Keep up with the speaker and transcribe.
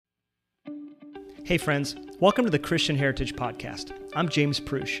Hey friends, welcome to the Christian Heritage Podcast. I'm James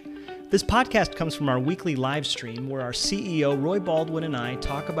Prush. This podcast comes from our weekly live stream where our CEO, Roy Baldwin, and I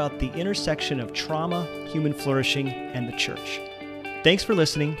talk about the intersection of trauma, human flourishing, and the church. Thanks for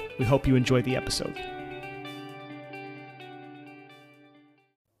listening. We hope you enjoy the episode.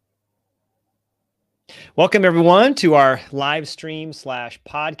 Welcome everyone to our live stream /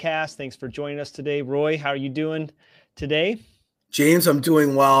 podcast. Thanks for joining us today. Roy, how are you doing today? James, I'm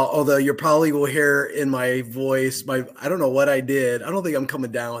doing well, although you probably will hear in my voice, I don't know what I did. I don't think I'm coming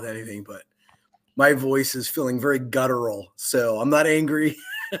down with anything, but my voice is feeling very guttural. So I'm not angry.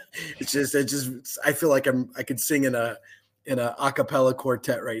 I feel like I could sing in a a cappella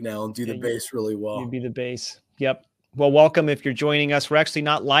quartet right now and do the bass really well. You'd be the bass. Yep. Well, welcome if you're joining us. We're actually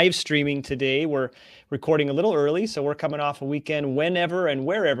not live streaming today. We're recording a little early, so we're coming off a weekend whenever and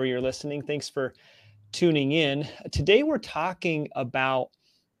wherever you're listening. Thanks for tuning in. Today we're talking about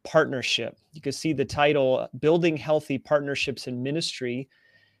partnership. You can see the title, Building Healthy Partnerships in Ministry.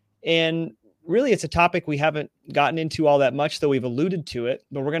 And really it's a topic we haven't gotten into all that much, though we've alluded to it,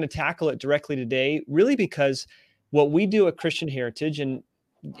 but we're going to tackle it directly today, really because what we do at Christian Heritage and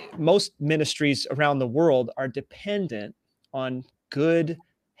most ministries around the world are dependent on good,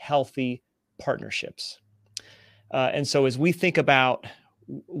 healthy partnerships. And so as we think about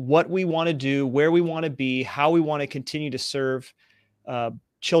what we want to do, where we want to be, how we want to continue to serve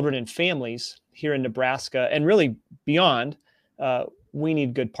children and families here in Nebraska and really beyond, we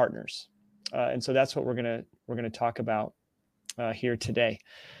need good partners. And so that's what we're going to talk about here today.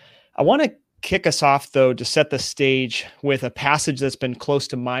 I want to kick us off, though, to set the stage with a passage that's been close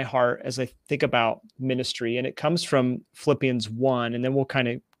to my heart as I think about ministry. And it comes from Philippians 1, and then we'll kind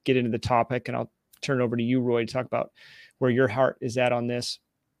of get into the topic, and I'll turn it over to you, Roy, to talk about where your heart is at on this.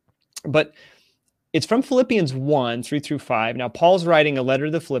 But it's from Philippians 1, 3-5. Now, Paul's writing a letter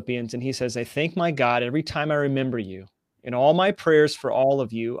to the Philippians, and he says, I thank my God every time I remember you. In all my prayers for all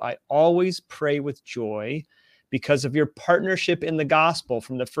of you, I always pray with joy because of your partnership in the gospel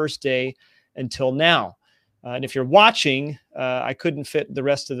from the first day until now. And if you're watching, I couldn't fit the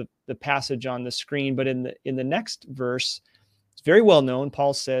rest of the passage on the screen, but in the next verse, it's very well known.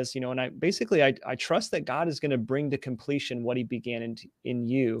 Paul says, and I trust that God is going to bring to completion what he began in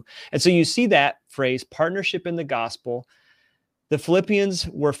you. And so you see that phrase, partnership in the gospel. The Philippians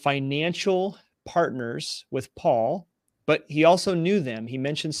were financial partners with Paul, but he also knew them. He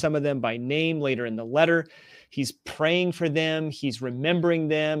mentioned some of them by name later in the letter. He's praying for them. He's remembering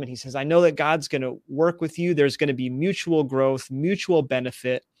them. And he says, I know that God's going to work with you. There's going to be mutual growth, mutual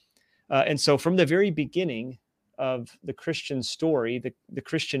benefit. And so from the very beginning of the Christian story, the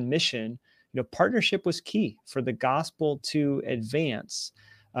Christian mission, partnership was key for the gospel to advance.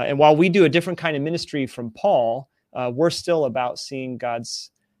 And while we do a different kind of ministry from Paul, we're still about seeing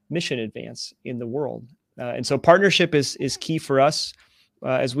God's mission advance in the world. And so partnership is key for us.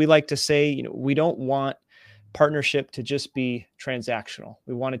 As we like to say, we don't want partnership to just be transactional.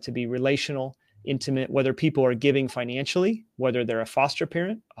 We want it to be relational, intimate, whether people are giving financially, whether they're a foster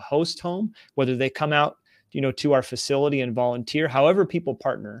parent, a host home, whether they come out to our facility and volunteer, however people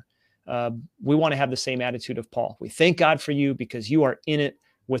partner, we want to have the same attitude of Paul. We thank God for you because you are in it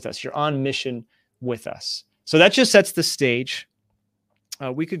with us. You're on mission with us. So that just sets the stage.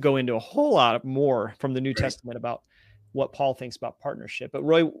 We could go into a whole lot more from the New Testament about what Paul thinks about partnership. But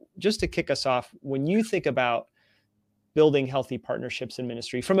Roy, just to kick us off, when you think about building healthy partnerships in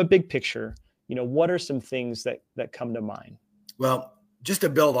ministry from a big picture, what are some things that come to mind? Well, just to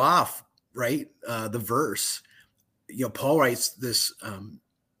build off, right? The verse, Paul writes this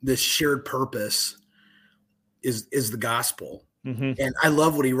shared purpose is the gospel. Mm-hmm. And I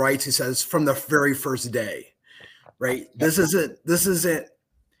love what he writes. He says from the very first day, right? This isn't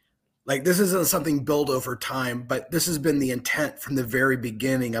something built over time, but this has been the intent from the very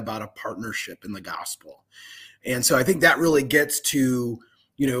beginning about a partnership in the gospel. And so I think that really gets to,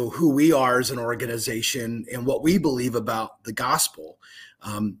 who we are as an organization and what we believe about the gospel.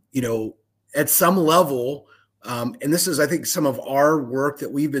 At some level, and this is, I think, some of our work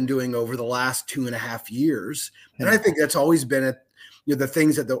that we've been doing over the last 2.5 years. And I think that's always been the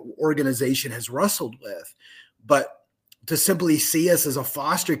things that the organization has wrestled with. But to simply see us as a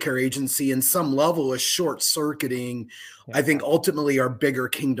foster care agency in some level is short-circuiting, I think, ultimately our bigger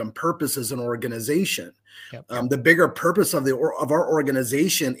kingdom purpose as an organization. The bigger purpose of our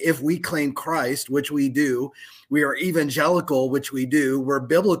organization, if we claim Christ, which we do, we are evangelical, which we do, we're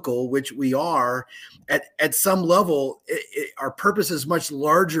biblical, which we are, at some level, our purpose is much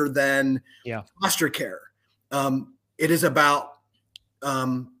larger than foster care. It is about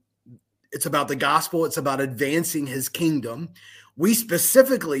it's about the gospel. It's about advancing his kingdom. We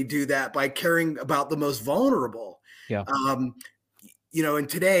specifically do that by caring about the most vulnerable. Yeah. And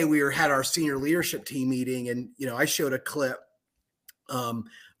today we had our senior leadership team meeting, and, I showed a clip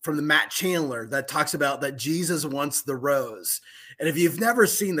from the Matt Chandler that talks about that Jesus wants the rose. And if you've never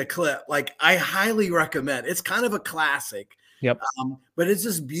seen the clip, like, I highly recommend. It's kind of a classic. Yep. But it's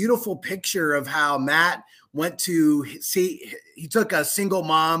this beautiful picture of how Matt went to see, he took a single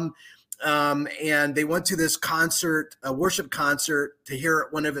mom, and they went to this concert, a worship concert, to hear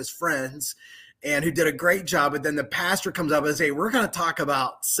one of his friends, and who did a great job. But then the pastor comes up and says, "Hey, we're going to talk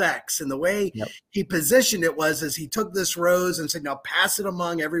about sex." And the way he positioned it was, as he took this rose and said, "Now pass it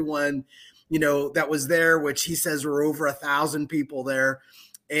among everyone, that was there," which he says were over 1,000 people there.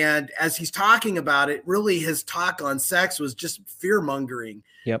 And as he's talking about it, really his talk on sex was just fear mongering.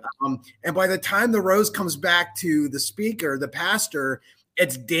 Yep. And by the time the rose comes back to the speaker, the pastor,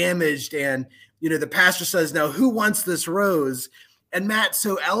 it's damaged. And, the pastor says, "Now, who wants this rose?" And Matt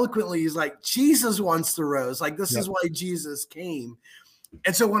so eloquently is like, "Jesus wants the rose. Like, this is why Jesus came."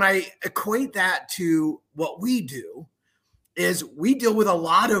 And so when I equate that to what we do, is we deal with a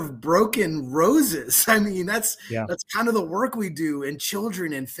lot of broken roses. I mean, that's kind of the work we do in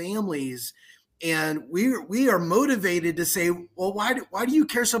children and families. And we are motivated to say, well, why do you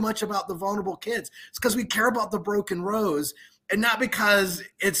care so much about the vulnerable kids? It's because we care about the broken rose, and not because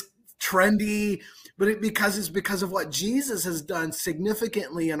it's trendy, but because it's because of what Jesus has done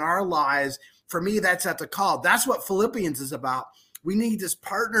significantly in our lives. For me, that's at the call. That's what Philippians is about. We need this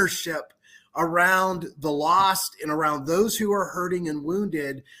partnership around the lost and around those who are hurting and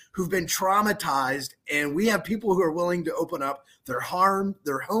wounded, who've been traumatized. And we have people who are willing to open up their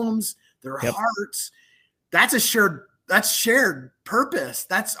homes, their hearts. That's shared purpose.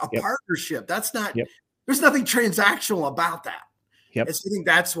 That's a partnership. That's not, there's nothing transactional about that. Yep. And so I think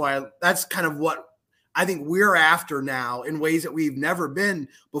that's kind of what I think we're after now, in ways that we've never been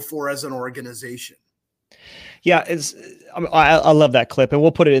before as an organization. Yeah, I love that clip, and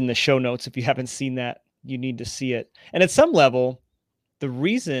we'll put it in the show notes. If you haven't seen that, you need to see it. And at some level, the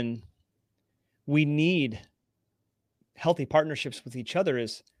reason we need healthy partnerships with each other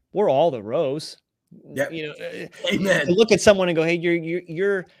is we're all the rose. Yep. Amen. To look at someone and go, "Hey,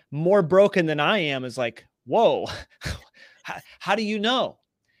 you're more broken than I am," is like, whoa. How do you know?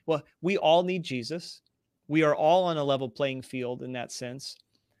 Well, we all need Jesus. We are all on a level playing field in that sense.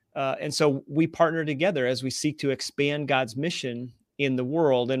 And so we partner together as we seek to expand God's mission in the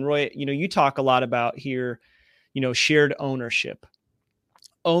world. And Roy, you talk a lot about here, shared ownership,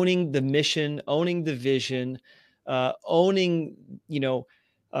 owning the mission, owning the vision, owning,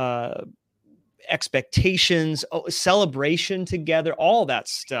 expectations, celebration together, all that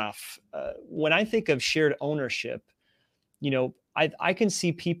stuff. When I think of shared ownership, I can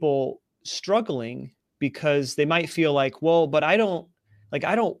see people struggling because they might feel like, well, but I don't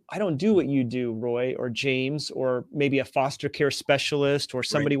do what you do, Roy or James, or maybe a foster care specialist or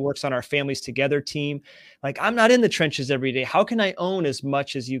somebody works on our Families Together team. Like, I'm not in the trenches every day. How can I own as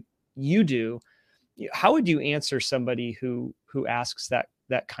much as you do? How would you answer somebody who asks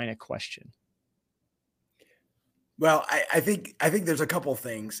that kind of question? Well, I think there's a couple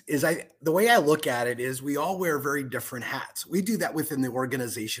things. The way I look at it is, we all wear very different hats. We do that within the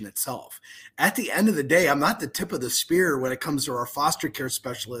organization itself. At the end of the day, I'm not the tip of the spear when it comes to our foster care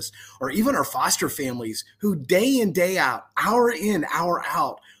specialists or even our foster families, who day in, day out, hour in, hour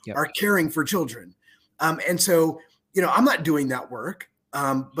out, are caring for children. And so, I'm not doing that work,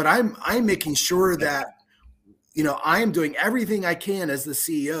 but I'm making sure that, I am doing everything I can as the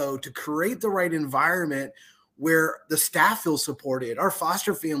CEO to create the right environment where the staff feels supported, our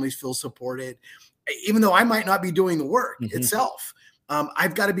foster families feel supported, even though I might not be doing the work itself.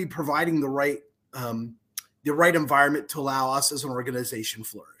 I've got to be providing the right environment to allow us as an organization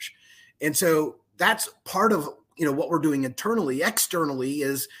flourish. And so that's part of, what we're doing internally. Externally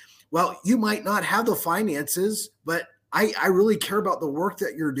is, well, you might not have the finances, but I really care about the work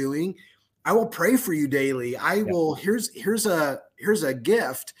that you're doing. I will pray for you daily. I will, here's a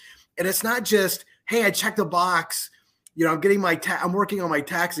gift. And it's not just, hey, I checked the box, I'm getting I'm working on my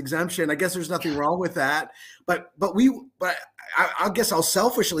tax exemption. I guess there's nothing wrong with that. But I guess I'll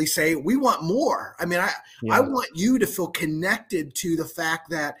selfishly say we want more. I mean, I want you to feel connected to the fact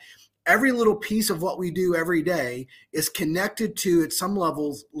that every little piece of what we do every day is connected to, at some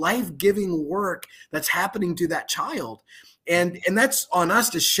levels, life-giving work that's happening to that child. And that's on us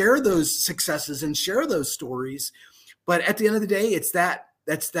to share those successes and share those stories. But at the end of the day, that's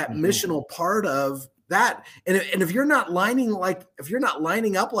that missional part of that. And if you're not lining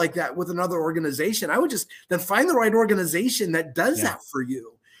up like that with another organization, I would just then find the right organization that does that for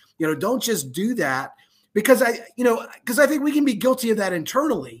you. Don't just do that. because I think we can be guilty of that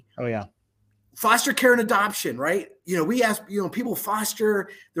internally. Oh yeah. Foster care and adoption, right? We ask, people foster,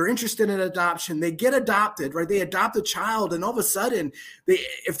 they're interested in adoption, they get adopted, right? They adopt a child, and all of a sudden,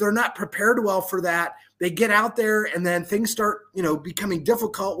 if they're not prepared well for that, they get out there, and then things start, becoming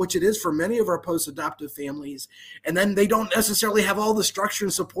difficult, which it is for many of our post-adoptive families. And then they don't necessarily have all the structure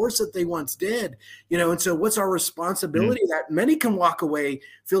and supports that they once did, and so what's our responsibility? That many can walk away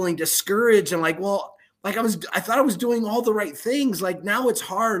feeling discouraged and like, well, like I thought I was doing all the right things. Like now it's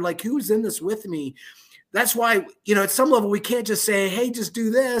hard. Like who's in this with me? That's why, at some level we can't just say, hey, just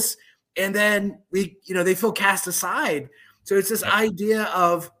do this. And then they feel cast aside. So it's this idea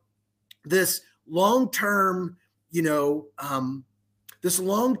of this long-term, this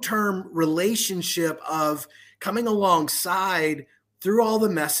long-term relationship of coming alongside through all the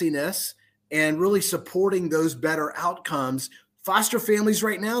messiness and really supporting those better outcomes. Foster families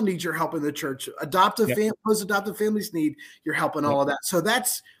right now need your help in the church. Post-adoptive families need your help in all of that. So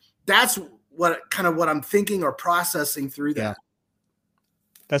that's what I'm thinking or processing through that. Yeah.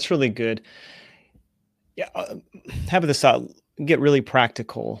 That's really good. Yeah. Having this out, get really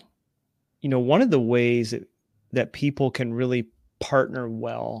practical. One of the ways that people can really partner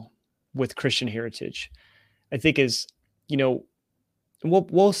well with Christian Heritage, I think is,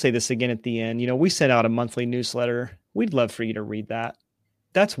 we'll say this again at the end. We send out a monthly newsletter. We'd love for you to read that.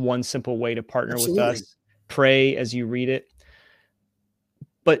 That's one simple way to partner Absolutely. with us. Pray as you read it.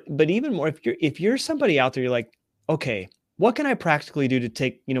 But even more, if you're somebody out there, you're like, okay, what can I practically do to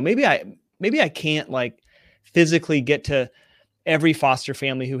take, maybe I can't like physically get to every foster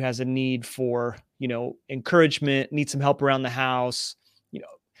family who has a need for, encouragement, need some help around the house.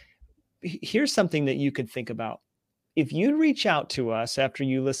 Here's something that you could think about. If you reach out to us after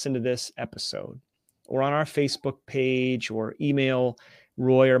you listen to this episode, or on our Facebook page, or email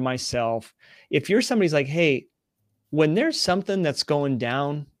Roy or myself, if you're somebody's like, hey, when there's something that's going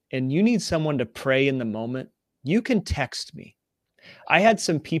down and you need someone to pray in the moment, you can text me. I had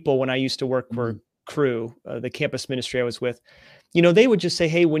some people when I used to work for Cru, the campus ministry I was with, they would just say,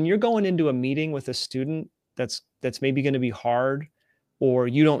 hey, when you're going into a meeting with a student that's maybe going to be hard, or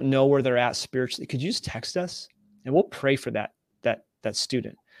you don't know where they're at spiritually, could you just text us and we'll pray for that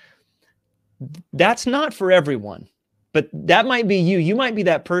student. That's not for everyone, but that might be you. You might be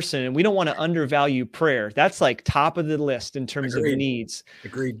that person, and we don't want to undervalue prayer. That's like top of the list in terms of needs.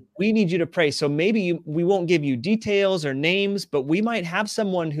 Agreed. We need you to pray. So maybe we won't give you details or names, but we might have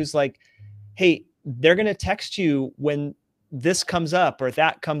someone who's like, hey, they're going to text you when this comes up or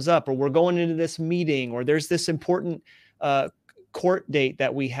that comes up, or we're going into this meeting, or there's this important court date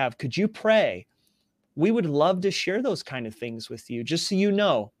that we have. Could you pray? We would love to share those kind of things with you, just so you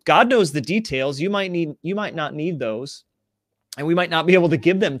know. God knows the details. You might not need those, and we might not be able to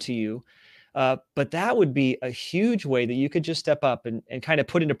give them to you. But that would be a huge way that you could just step up and kind of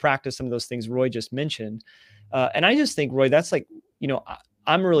put into practice some of those things Roy just mentioned. And I just think, Roy, that's like,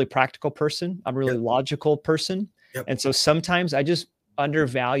 I'm a really practical person. I'm a really logical person. Yep. And so sometimes I just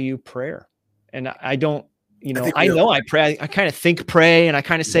undervalue prayer, and I don't, I pray. I kind of pray, and I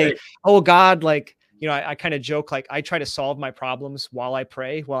kind of say, oh God, like, I kind of joke, like I try to solve my problems while I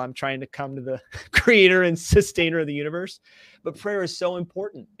pray, while I'm trying to come to the creator and sustainer of the universe. But prayer is so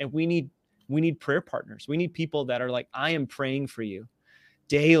important, and we need prayer partners. We need people that are like, I am praying for you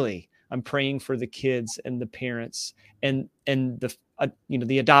daily. I'm praying for the kids and the parents and the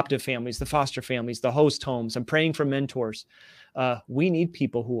the adoptive families, the foster families, the host homes. I'm praying for mentors. We need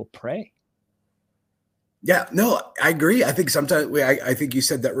people who will pray. Yeah, no, I agree. I think sometimes I think you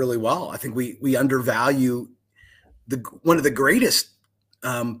said that really well. I think we undervalue one of the greatest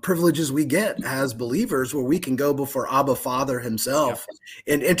privileges we get as believers, where we can go before Abba Father himself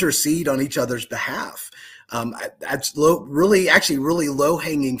and intercede on each other's behalf. That's really low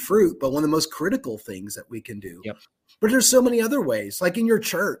hanging fruit, but one of the most critical things that we can do. Yep. But there's so many other ways, like in your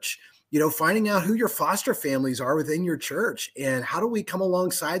church. Finding out who your foster families are within your church, and how do we come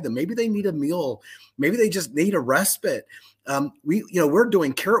alongside them? Maybe they need a meal. Maybe they just need a respite. We're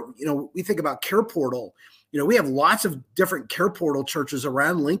doing care. We think about Care Portal. We have lots of different Care Portal churches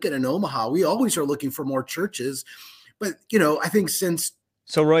around Lincoln and Omaha. We always are looking for more churches, but I think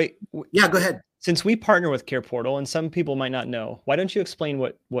So Roy, yeah, go ahead. Since we partner with Care Portal, and some people might not know, why don't you explain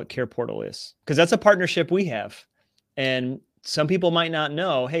what Care Portal is? Because that's a partnership we have, and some people might not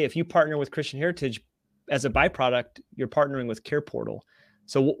know, hey, if you partner with Christian Heritage, as a byproduct, you're partnering with Care Portal.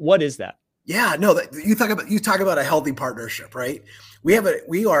 So what is that? Yeah, no, you talk about a healthy partnership, right?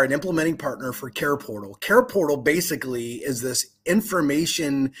 We are an implementing partner for Care Portal. Care Portal basically is this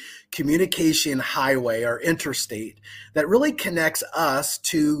information communication highway or interstate that really connects us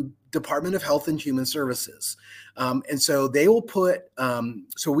to Department of Health and Human Services. And so they will put,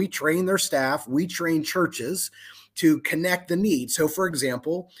 so we train their staff, we train churches to connect the need. So for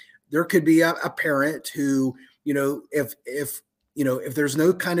example, there could be a parent who, if there's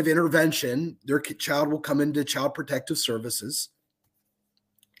no kind of intervention, their child will come into Child Protective Services.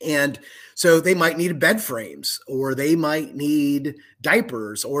 And so they might need bed frames, or they might need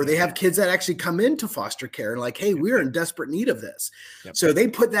diapers, or they have kids that actually come into foster care and like, hey, we're in desperate need of this. Yep. So they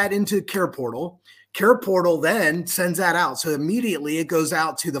put that into Care Portal. Care Portal then sends that out. So immediately it goes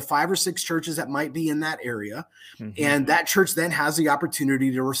out to the 5 or 6 churches that might be in that area. Mm-hmm. And that church then has the opportunity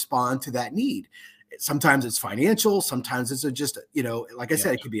to respond to that need. Sometimes it's financial. Sometimes it's just, like I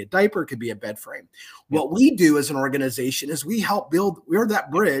said, it could be a diaper, it could be a bed frame. What we do as an organization is we help build, we're that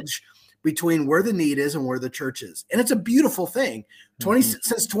bridge between where the need is and where the church is. And it's a beautiful thing.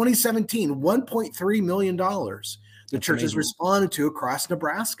 Since 2017, $1.3 million the church has responded to across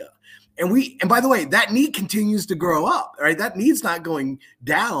Nebraska. And by the way, that need continues to grow up, right? That need's not going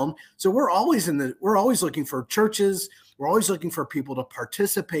down. So we're always looking for churches. We're always looking for people to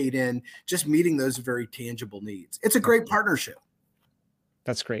participate in just meeting those very tangible needs. It's a great partnership.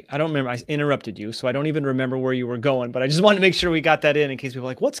 That's great. I don't remember. I interrupted you, so I don't even remember where you were going, but I just wanted to make sure we got that in case people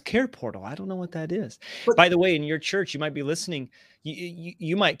are like, what's Care Portal? I don't know what that is. But, by the way, in your church, you might be listening.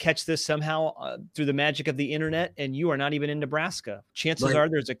 You might catch this somehow through the magic of the internet, and you are not even in Nebraska. Chances are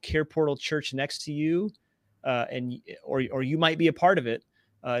there's a Care Portal church next to you, or you might be a part of it.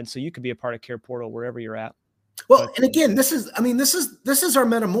 And so you could be a part of Care Portal wherever you're at. Well, and again, this is our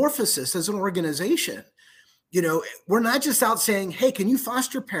metamorphosis as an organization. We're not just out saying, hey, can you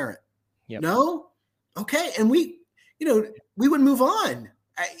foster parent? Yep. No. Okay. And we would move on,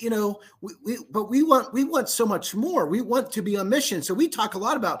 but we want so much more. We want to be on mission. So we talk a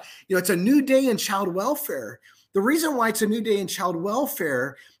lot about, it's a new day in child welfare. The reason why it's a new day in child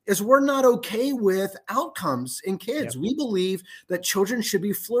welfare is we're not okay with outcomes in kids. Yep. We believe that children should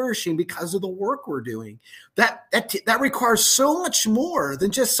be flourishing because of the work we're doing. That requires so much more than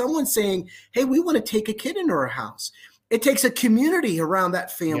just someone saying, hey, we want to take a kid into our house. It takes a community around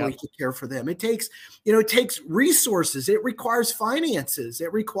that family to care for them. It takes resources. It requires finances.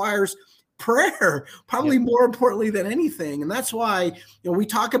 It requires prayer, probably more importantly than anything. And that's why, we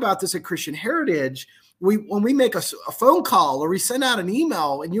talk about this at Christian Heritage. When we make a phone call or we send out an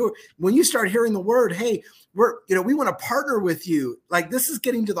email, and when you start hearing the word, hey, we want to partner with you. Like, this is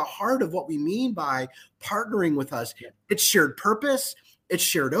getting to the heart of what we mean by partnering with us. It's shared purpose. It's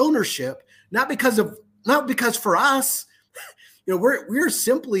shared ownership, not because for us, we're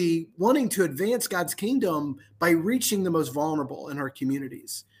simply wanting to advance God's kingdom by reaching the most vulnerable in our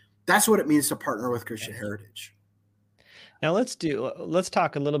communities. That's what it means to partner with Christian Heritage. Now let's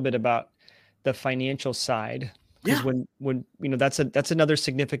talk a little bit about the financial side, because when that's another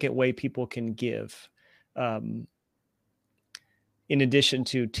significant way people can give, in addition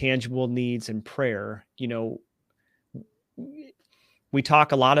to tangible needs and prayer. We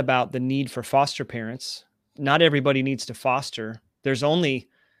talk a lot about the need for foster parents. Not everybody needs to foster. There's only,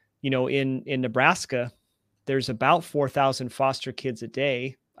 in Nebraska, there's about 4,000 foster kids a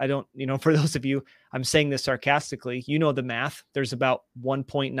day. I don't, for those of you, I'm saying this sarcastically, the math, there's about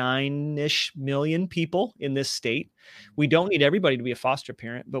 1.9-ish million people in this state. We don't need everybody to be a foster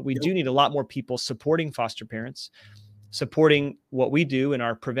parent, but we do need a lot more people supporting foster parents, supporting what we do in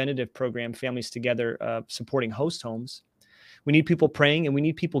our preventative program, Families Together, supporting host homes. We need people praying, and we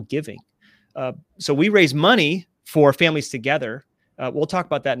need people giving. So we raise money for Families Together. We'll talk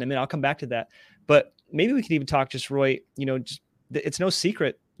about that in a minute. I'll come back to that. But maybe we could even talk, just Roy, it's no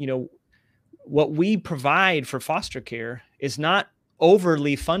secret, what we provide for foster care is not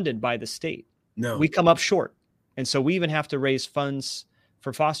overly funded by the state. No, we come up short. And so we even have to raise funds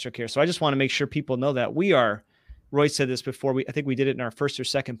for foster care. So I just want to make sure people know that Roy said this before, I think we did it in our first or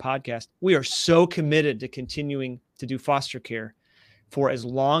second podcast. We are so committed to continuing to do foster care for as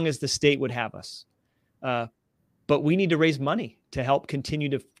long as the state would have us. But we need to raise money to help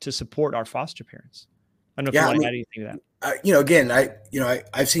continue to support our foster parents. I don't know if you want to add anything to that. Again,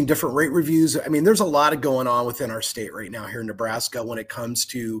 I've seen different rate reviews. I mean, there's a lot of going on within our state right now here in Nebraska when it comes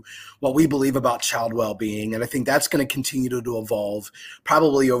to what we believe about child well-being. And I think that's going to continue to evolve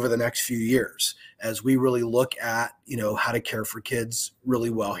probably over the next few years as we really look at, how to care for kids really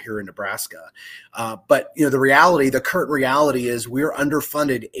well here in Nebraska. But, the current reality is we're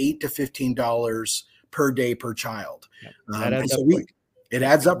underfunded $8 to $15 per day per child. It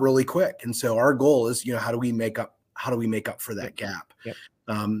adds up really quick. And so our goal is, how do we make up for that gap? Yep.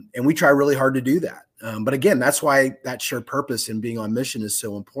 And we try really hard to do that. But again, that's why that shared purpose and being on mission is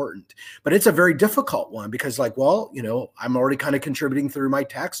so important. But it's a very difficult one because, like, well, I'm already kind of contributing through my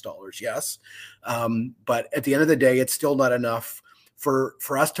tax dollars, yes. But at the end of the day, it's still not enough for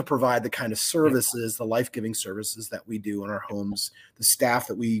us to provide the kind of services, the life-giving services that we do in our homes, the staff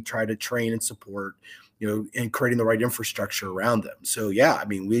that we try to train and support, and creating the right infrastructure around them. So yeah, I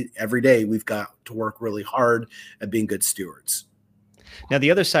mean, every day we've got to work really hard at being good stewards. Now,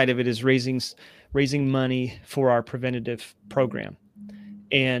 the other side of it is raising money for our preventative program.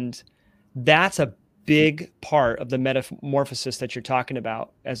 And that's a big part of the metamorphosis that you're talking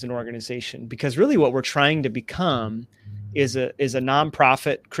about as an organization, because really what we're trying to become is a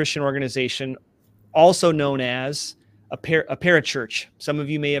nonprofit Christian organization, also known as a parachurch. Some of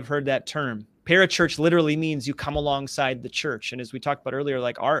you may have heard that term. Parachurch literally means you come alongside the church. And as we talked about earlier,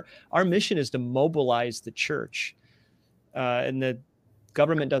 like our mission is to mobilize the church, and the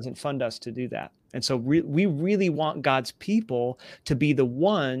government doesn't fund us to do that. And so we really want God's people to be the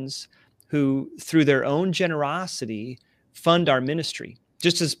ones who, through their own generosity, fund our ministry,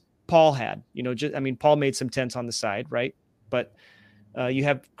 just as Paul had. Paul made some tents on the side, right? But you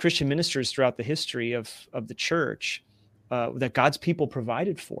have Christian ministers throughout the history of the church that God's people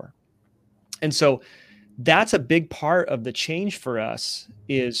provided for. And so that's a big part of the change for us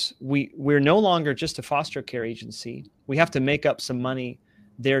is we're no longer just a foster care agency. We have to make up some money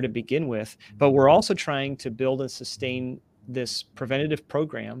there to begin with, but we're also trying to build and sustain this preventative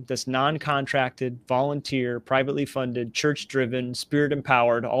program, this non-contracted, volunteer, privately funded, church-driven,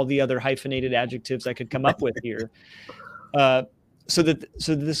 spirit-empowered, all the other hyphenated adjectives I could come up with here, so that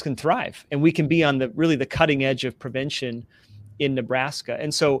this can thrive and we can be on the cutting edge of prevention in Nebraska.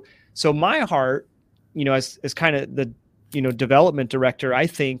 And so my heart, as kind of the, development director, I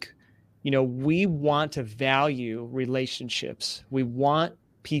think, we want to value relationships. We want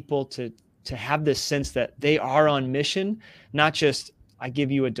people to have this sense that they are on mission, not just, I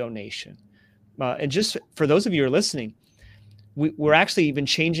give you a donation. And just for those of you who are listening, we're actually even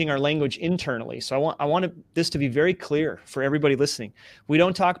changing our language internally. So I want this to be very clear for everybody listening. We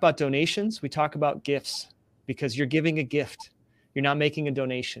don't talk about donations. We talk about gifts, because you're giving a gift. You're not making a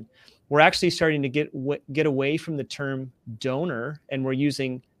donation. We're actually starting to get away from the term donor, and we're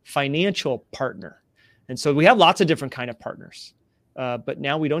using financial partner. And so we have lots of different kind of partners. But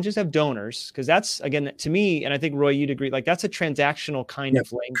now we don't just have donors, because that's, again, to me, and I think, Roy, you'd agree, like that's a transactional kind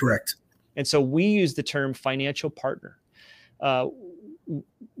of language. Correct. And so we use the term financial partner.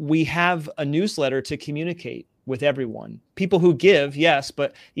 We have a newsletter to communicate with everyone. People who give, yes,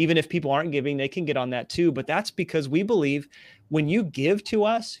 but even if people aren't giving, they can get on that too. But that's because we believe when you give to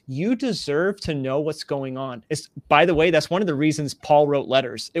us, you deserve to know what's going on. By the way, that's one of the reasons Paul wrote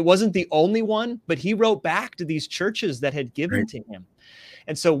letters. It wasn't the only one, but he wrote back to these churches that had given to him.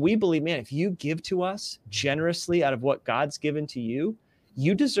 And so we believe, man, if you give to us generously out of what God's given to you,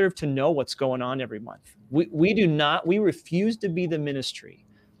 you deserve to know what's going on every month. We refuse to be the ministry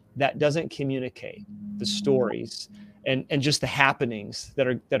that doesn't communicate the stories and just the happenings that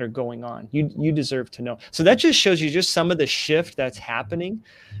are going on. You deserve to know. So that just shows you just some of the shift that's happening.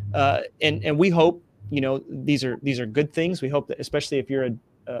 And we hope, these are good things. We hope that, especially if you're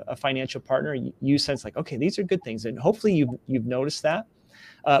a financial partner, you sense like, okay, these are good things. And hopefully you've noticed that.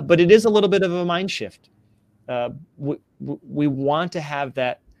 But it is a little bit of a mind shift. We want to have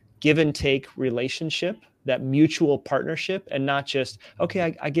that give and take relationship, that mutual partnership, and not just,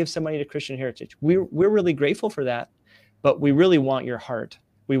 okay, I give some money to Christian Heritage. We're really grateful for that, but we really want your heart.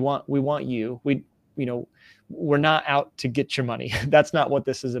 We want you. We're not out to get your money. That's not what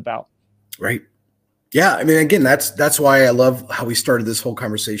this is about. Right. Yeah. I mean, again, that's why I love how we started this whole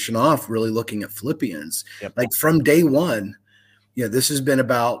conversation off, really looking at Philippians. Yep. Like from day one, this has been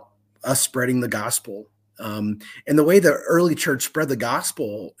about us spreading the gospel. And the way the early church spread the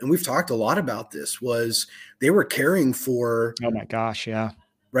gospel, and we've talked a lot about this, was they were caring for. Oh my gosh. Yeah.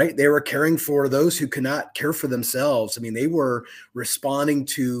 Right. They were caring for those who could not care for themselves. I mean, they were responding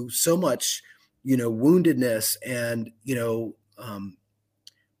to so much, woundedness and,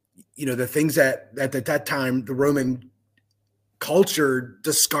 the things that at that time, the Roman culture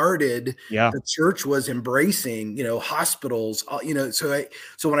discarded, the church was embracing, hospitals,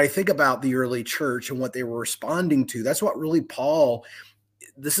 so when I think about the early church and what they were responding to, that's what really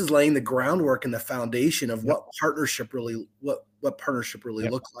this is laying the groundwork and the foundation of what partnership really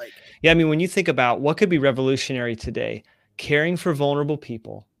looked like. Yeah. I mean, when you think about what could be revolutionary today, caring for vulnerable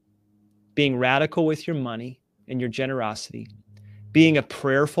people, being radical with your money and your generosity, being a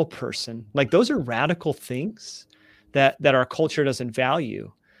prayerful person, like those are radical things that our culture doesn't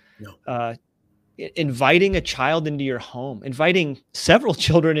value. No. inviting a child into your home, inviting several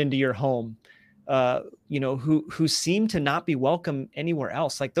children into your home, who seem to not be welcome anywhere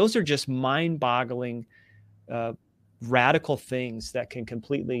else. Like, those are just mind-boggling, radical things that can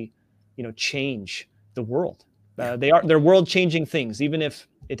completely, change the world. They're world-changing things, even if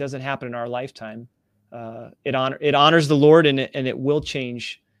it doesn't happen in our lifetime. It honors the Lord, and it will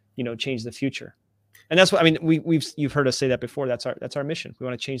change the future. And that's what, I mean, you've heard us say that before. That's our mission. We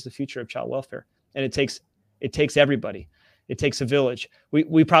want to change the future of child welfare, and it takes everybody. It takes a village.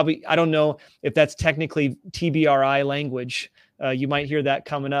 We probably, I don't know if that's technically TBRI language. You might hear that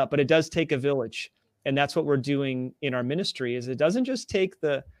coming up, but it does take a village. And that's what we're doing in our ministry. Is it doesn't just take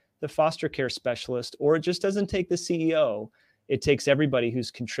the foster care specialist, or it just doesn't take the CEO. It takes everybody who's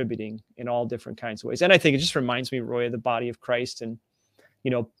contributing in all different kinds of ways. And I think it just reminds me, Roy, of the body of Christ, and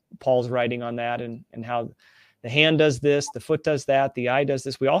Paul's writing on that, and how the hand does this, the foot does that, the eye does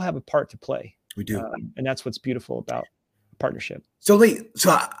this. We all have a part to play. We do. And that's what's beautiful about partnership. So Lee,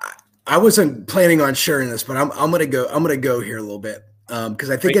 I wasn't planning on sharing this, but I'm going to go here a little bit. Because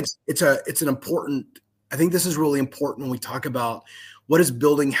I think it's an important, I think this is really important when we talk about what does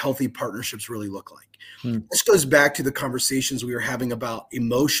building healthy partnerships really look like. This goes back to the conversations we were having about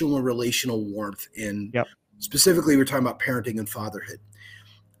emotional and relational warmth, and specifically we're talking about parenting and fatherhood.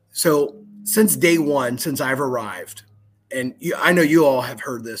 So since day one, since I've arrived, and I know you all have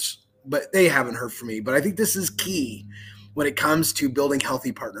heard this, but they haven't heard from me, but I think this is key when it comes to building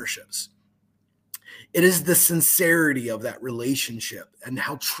healthy partnerships. It is the sincerity of that relationship and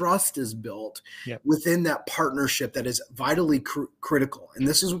how trust is built within that partnership that is vitally critical. And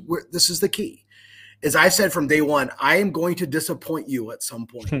this is the key. As I said from day one, I am going to disappoint you at some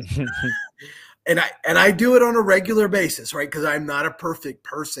point. and I do it on a regular basis, right? Because I'm not a perfect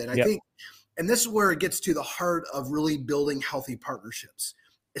person. I think, and this is where it gets to the heart of really building healthy partnerships,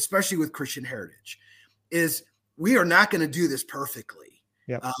 especially with Christian Heritage, is we are not going to do this perfectly.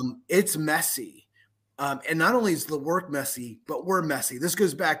 It's messy. And not only is the work messy, but we're messy. This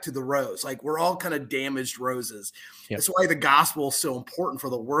goes back to the rose. Like, we're all kind of damaged roses. That's why the gospel is so important for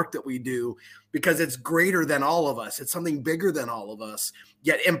the work that we do, because it's greater than all of us. It's something bigger than all of us.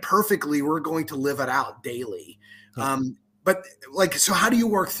 Yet imperfectly, we're going to live it out daily. But so how do you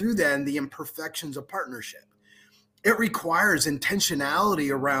work through then the imperfections of partnership? It requires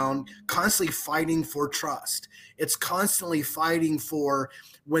intentionality around constantly fighting for trust. It's constantly fighting for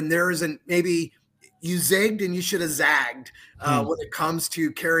when there isn't, maybe you zigged and you should have zagged when it comes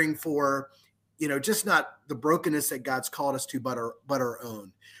to caring for, just not the brokenness that God's called us to, but our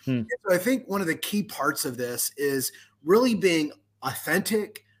own. So I think one of the key parts of this is really being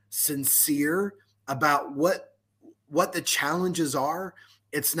authentic, sincere about what the challenges are.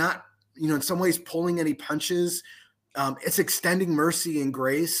 It's not, in some ways pulling any punches. It's extending mercy and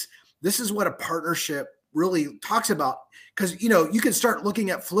grace. This is what a partnership really talks about, because you can start looking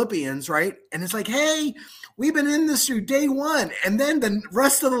at Philippians, right? And it's like, hey, we've been in this through day one, and then the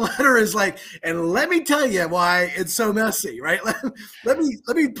rest of the letter is like, and let me tell you why it's so messy, right? Let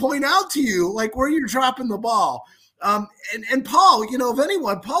me point out to you like where you're dropping the ball. And Paul, if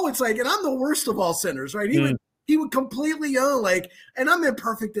anyone, Paul would say, and I'm the worst of all sinners, right? He would completely own, and I'm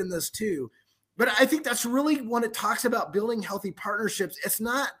imperfect in this too. But I think that's really when it talks about building healthy partnerships. It's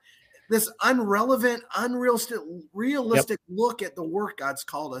not this unrelevant, realistic look at the work God's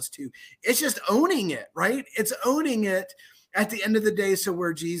called us to. It's just owning it, right? It's owning it at the end of the day. So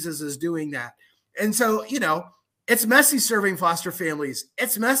where Jesus is doing that. And so, it's messy serving foster families.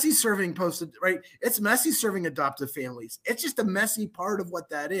 It's messy serving right? It's messy serving adoptive families. It's just a messy part of what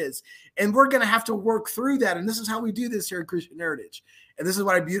that is. And we're going to have to work through that. And this is how we do this here at Christian Heritage. And this is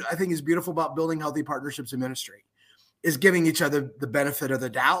what I think is beautiful about building healthy partnerships in ministry, is giving each other the benefit of the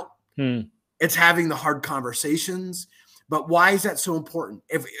doubt. It's having the hard conversations. But why is that so important?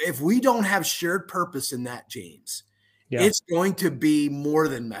 If we don't have shared purpose in that, James, it's going to be more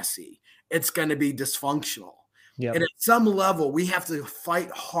than messy. It's going to be dysfunctional. And at some level, we have to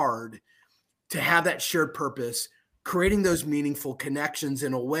fight hard to have that shared purpose, creating those meaningful connections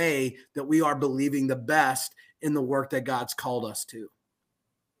in a way that we are believing the best in the work that God's called us to.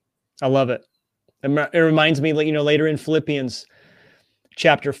 I love it. It reminds me, later in Philippians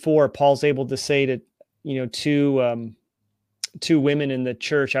chapter 4, Paul's able to say to, two women in the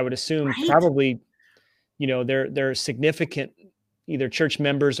church, I would assume probably, they're significant, either church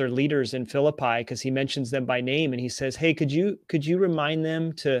members or leaders in Philippi, because he mentions them by name, and he says, hey, could you remind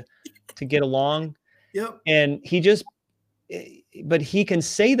them to get along? And but he can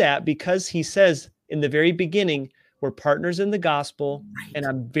say that because he says in the very beginning, we're partners in the gospel, and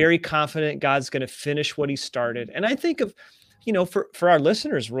I'm very confident God's going to finish what he started. And I think of for our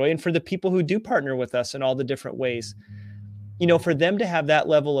listeners, Roy, and for the people who do partner with us in all the different ways, for them to have that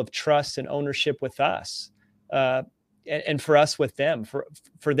level of trust and ownership with us, and for us with them,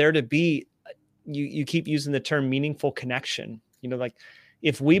 for there to be, you keep using the term meaningful connection, like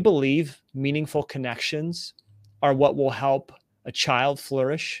if we believe meaningful connections are what will help a child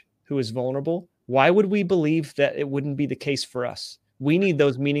flourish who is vulnerable, why would we believe that it wouldn't be the case for us? We need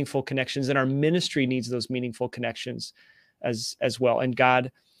those meaningful connections, and our ministry needs those meaningful connections as well. And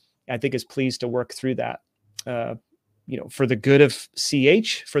God, I think, is pleased to work through that, for the good of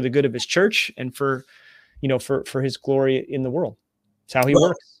CH, for the good of his church, and for his glory in the world. It's how he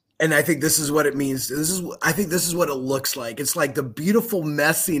works. And I think this is what it means. I think this is what it looks like. It's like the beautiful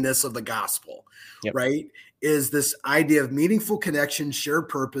messiness of the gospel, right? Is this idea of meaningful connection, shared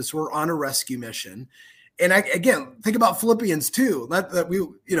purpose. We're on a rescue mission. And again, think about Philippians 2. Not that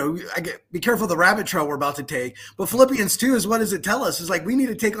be careful of the rabbit trail we're about to take. But Philippians 2 is, what does it tell us? It's like we need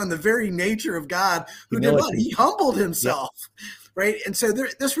to take on the very nature of God, who did what? He humbled himself, right? And so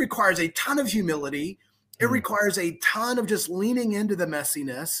this requires a ton of humility. It requires a ton of just leaning into the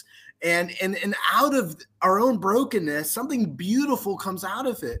messiness, and out of our own brokenness, something beautiful comes out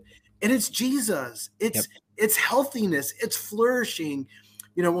of it. And it's Jesus. It's healthiness. It's flourishing.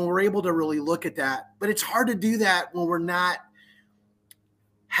 When we're able to really look at that. But it's hard to do that when we're not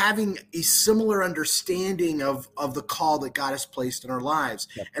having a similar understanding of the call that God has placed in our lives.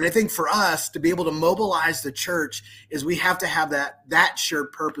 And I think for us to be able to mobilize the church is we have to have that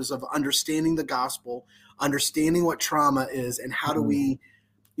shared purpose of understanding the gospel, understanding what trauma is, and how do we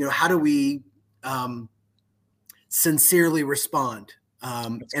sincerely respond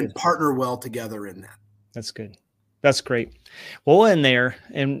and partner well together in that. That's good. That's great. We'll end there,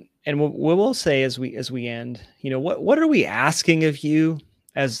 and what we'll say as we end, what are we asking of you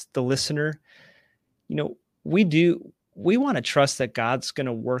as the listener? We want to trust that God's going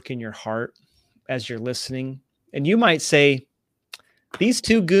to work in your heart as you're listening. And you might say, these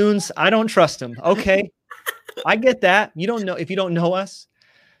two goons, I don't trust them. Okay, I get that. You don't know if you don't know us,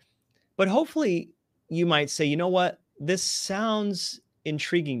 but hopefully you might say, you know what, this sounds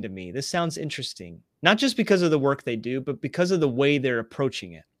intriguing to me. This sounds interesting. Not just because of the work they do, but because of the way they're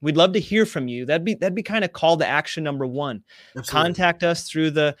approaching it. We'd love to hear from you. That'd be kind of call to action number one. Absolutely. Contact us through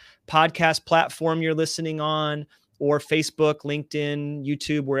the podcast platform you're listening on, or Facebook, LinkedIn,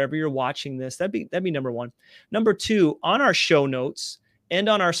 YouTube, wherever you're watching this. That'd be number one. Number two, on our show notes and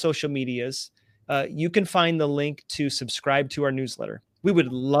on our social medias, you can find the link to subscribe to our newsletter. We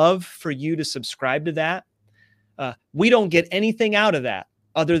would love for you to subscribe to that. We don't get anything out of that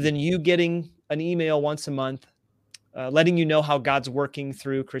other than you getting an email once a month, letting you know how God's working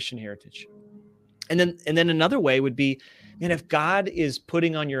through Christian Heritage. And then another way would be, if God is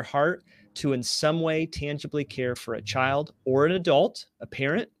putting on your heart to in some way tangibly care for a child or an adult, a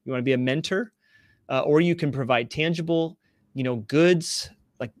parent, you want to be a mentor, or you can provide tangible, goods,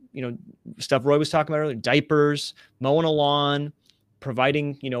 like, stuff Roy was talking about earlier, diapers, mowing a lawn,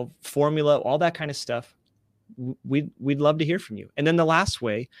 providing, formula, all that kind of stuff. We'd love to hear from you. And then the last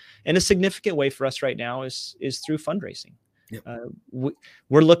way, and a significant way for us right now, is through fundraising.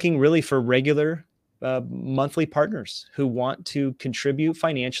 We're looking really for regular monthly partners who want to contribute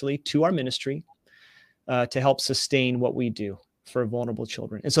financially to our ministry to help sustain what we do for vulnerable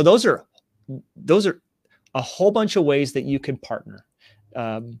children. And so those are a whole bunch of ways that you can partner,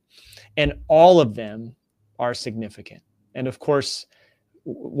 and all of them are significant. And of course,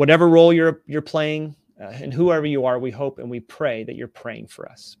 whatever role you're playing. And whoever you are, we hope and we pray that you're praying for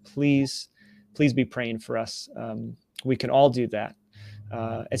us. Please be praying for us. We can all do that.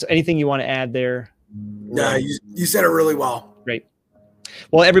 And so anything you want to add there? No, you said it really well. Great.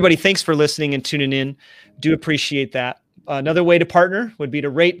 Well, everybody, thanks for listening and tuning in. Do appreciate that. Another way to partner would be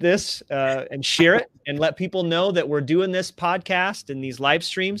to rate this and share it and let people know that we're doing this podcast, and these live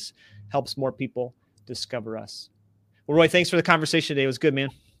streams helps more people discover us. Well, Roy, thanks for the conversation today. It was good, man.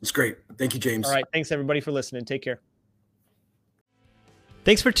 It's great. Thank you, James. All right. Thanks, everybody, for listening. Take care.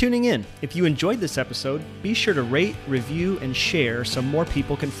 Thanks for tuning in. If you enjoyed this episode, be sure to rate, review, and share so more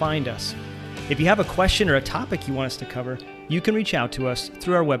people can find us. If you have a question or a topic you want us to cover, you can reach out to us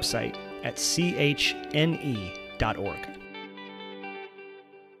through our website at chne.org.